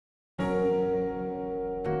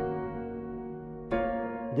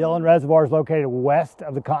Dillon Reservoir is located west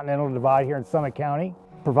of the Continental Divide here in Summit County.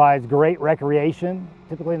 Provides great recreation.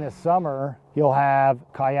 Typically in the summer, you'll have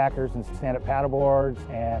kayakers and stand-up paddleboards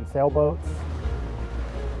and sailboats.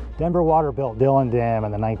 Denver Water built Dillon Dam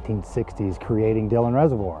in the 1960s, creating Dillon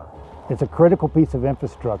Reservoir. It's a critical piece of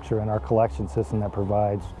infrastructure in our collection system that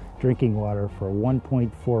provides drinking water for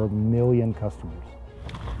 1.4 million customers.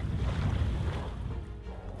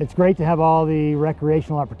 It's great to have all the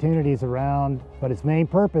recreational opportunities around, but its main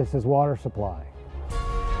purpose is water supply.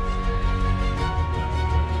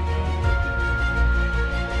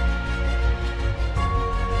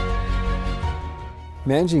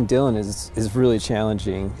 Managing Dillon is really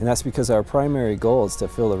challenging, and that's because our primary goal is to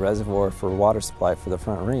fill the reservoir for water supply for the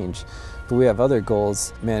Front Range. But we have other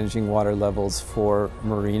goals managing water levels for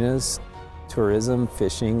marinas, tourism,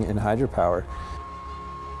 fishing, and hydropower.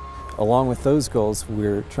 Along with those goals,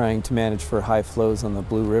 we're trying to manage for high flows on the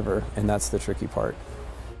Blue River, and that's the tricky part.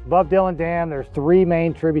 Above Dillon Dam, there's three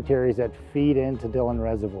main tributaries that feed into Dillon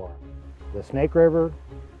Reservoir: the Snake River,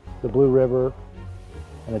 the Blue River,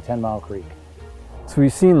 and the 10 Mile Creek. So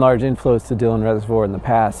we've seen large inflows to Dillon Reservoir in the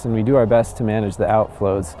past, and we do our best to manage the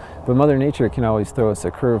outflows, but Mother Nature can always throw us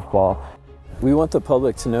a curveball. We want the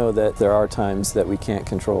public to know that there are times that we can't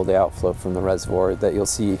control the outflow from the reservoir, that you'll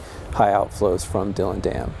see high outflows from Dillon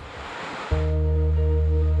Dam.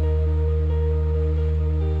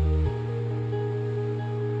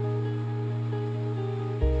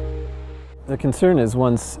 The concern is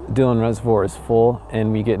once Dillon Reservoir is full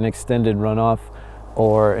and we get an extended runoff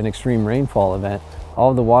or an extreme rainfall event, all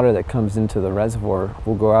of the water that comes into the reservoir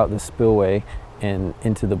will go out the spillway and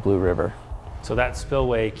into the Blue River. So that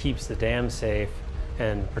spillway keeps the dam safe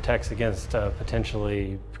and protects against a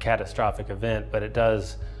potentially catastrophic event, but it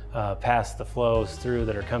does pass the flows through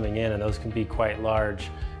that are coming in, and those can be quite large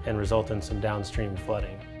and result in some downstream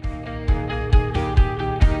flooding.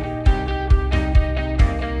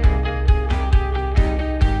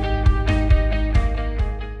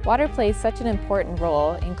 Water plays such an important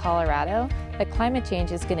role in Colorado that climate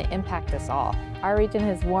change is going to impact us all. Our region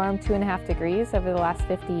has warmed 2.5 degrees over the last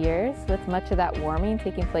 50 years, with much of that warming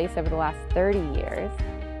taking place over the last 30 years.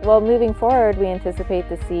 Well, moving forward, we anticipate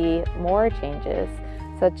to see more changes,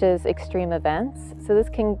 such as extreme events. So this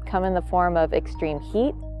can come in the form of extreme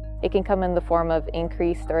heat. It can come in the form of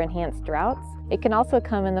increased or enhanced droughts. It can also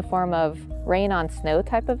come in the form of rain on snow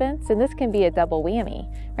type events, and this can be a double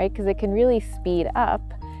whammy, right? Because it can really speed up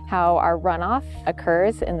how our runoff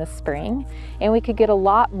occurs in the spring, and we could get a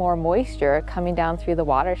lot more moisture coming down through the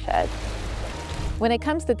watershed. When it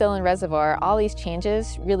comes to Dillon Reservoir, all these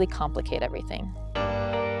changes really complicate everything.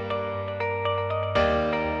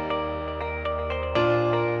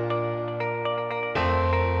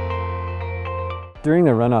 During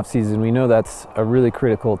the runoff season, we know that's a really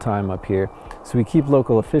critical time up here, so we keep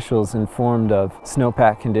local officials informed of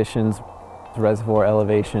snowpack conditions, reservoir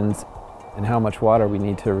elevations, and how much water we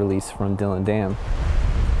need to release from Dillon Dam.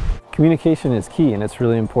 Communication is key, and it's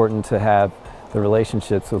really important to have the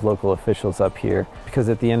relationships with local officials up here, because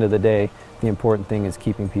at the end of the day, the important thing is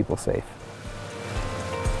keeping people safe.